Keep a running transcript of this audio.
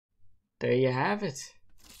there you have it.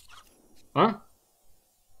 Huh?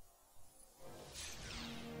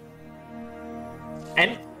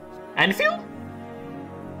 Enfield?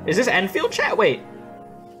 Is this Enfield chat? Wait.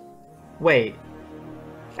 Wait.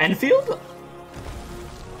 Enfield?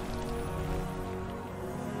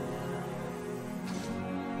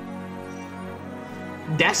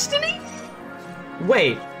 Destiny?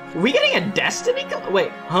 Wait. We getting a Destiny?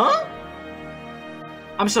 Wait, huh?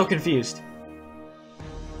 I'm so confused.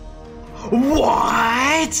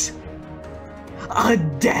 What? A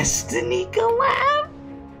Destiny collab?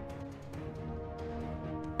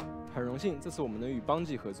 很荣幸，这次我们能与邦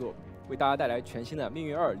记合作，为大家带来全新的《命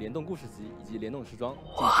运2》联动故事集以及联动时装。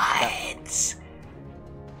What?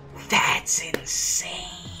 That's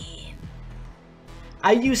insane.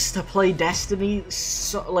 I used to play Destiny,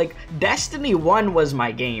 so like Destiny 1 was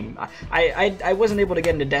my game. I wasn't able to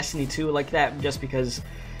get into Destiny 2 like that just because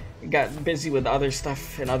I got busy with other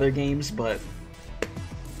stuff and other games, but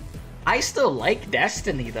I still like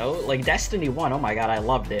Destiny though. Like Destiny 1, oh my god, I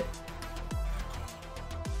loved it.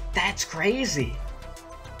 That's crazy.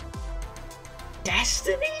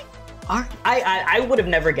 Destiny? I would have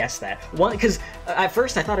never guessed that. One, because at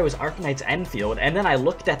first I thought it was Arknights Enfield, and then I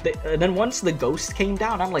looked at the, and then once the ghost came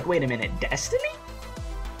down, I'm like, wait a minute, Destiny?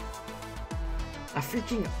 A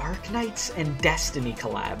freaking Arknights and Destiny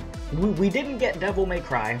collab. We didn't get Devil May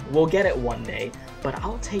Cry. We'll get it one day, but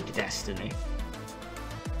I'll take Destiny.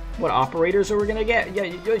 What operators are we gonna get? Yeah,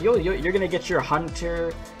 you're gonna get your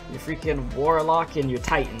Hunter, your freaking Warlock, and your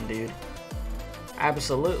Titan, dude.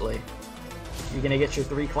 Absolutely. You're gonna get your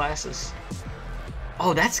 3 classes.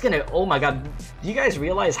 Oh, that's gonna... Oh my god. Do you guys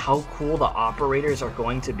realize how cool the operators are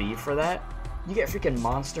going to be for that? You get freaking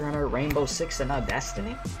Monster Hunter, Rainbow Six, and now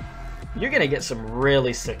Destiny? You're gonna get some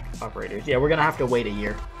really sick operators. Yeah, we're gonna have to wait a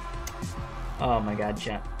year. Oh my god,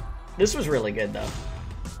 chat. This was really good, though.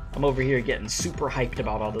 I'm over here getting super hyped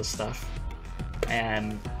about all this stuff.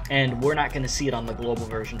 And we're not gonna see it on the global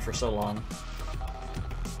version for so long.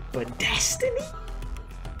 But Destiny?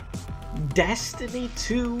 Destiny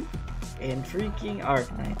 2 and freaking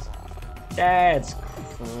Arknights. That's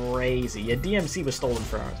crazy. Yeah, DMC was stolen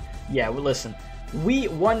from ours. Yeah, well, listen.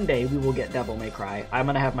 One day we will get Devil May Cry. I'm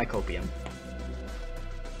gonna have my copium.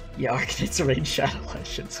 Yeah, Arknights Raid Shadow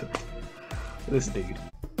Legends. This dude.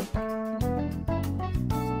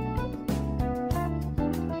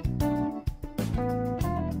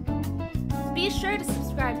 Be sure to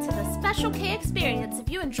subscribe to the Special K Experience if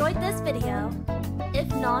you enjoyed this video. If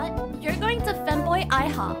not, you're going to Femboy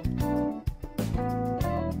IHOP.